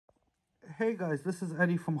Hey guys, this is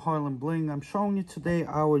Eddie from Harlembling. I'm showing you today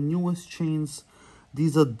our newest chains.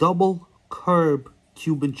 These are double curb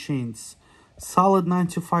Cuban chains. Solid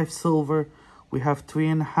 925 silver. We have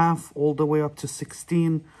 3.5 all the way up to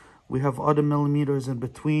 16. We have other millimeters in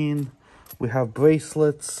between. We have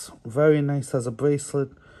bracelets. Very nice as a bracelet.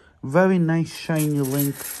 Very nice shiny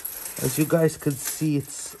link. As you guys can see,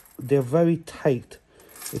 they're very tight.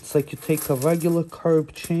 It's like you take a regular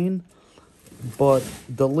curb chain, but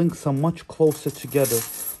the links are much closer together,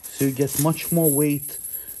 so you get much more weight.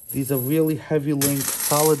 These are really heavy links,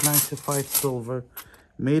 solid 925 silver,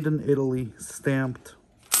 made in Italy, stamped.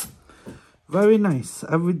 Very nice,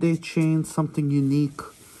 everyday chain, something unique.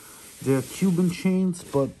 They're Cuban chains,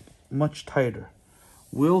 but much tighter.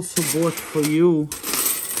 We also bought for you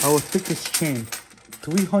our thickest chain,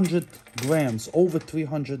 300 grams, over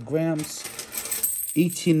 300 grams,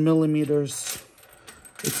 18 millimeters.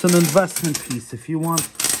 It's an investment piece. If you want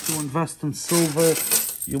to invest in silver,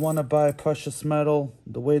 you want to buy precious metal,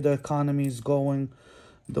 the way the economy is going,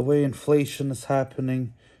 the way inflation is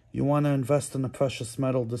happening, you want to invest in a precious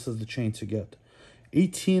metal, this is the chain to get.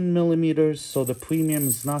 18 millimeters, so the premium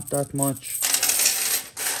is not that much.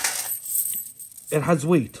 It has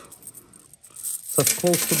weight. It's as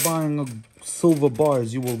close to buying a silver bar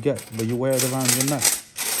as you will get, but you wear it around your neck.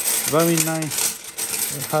 Very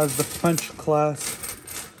nice. It has the French clasp.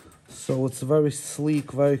 So it's very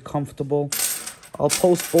sleek, very comfortable. I'll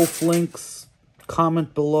post both links.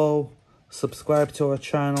 Comment below. Subscribe to our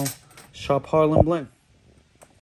channel. Shop Harlembling.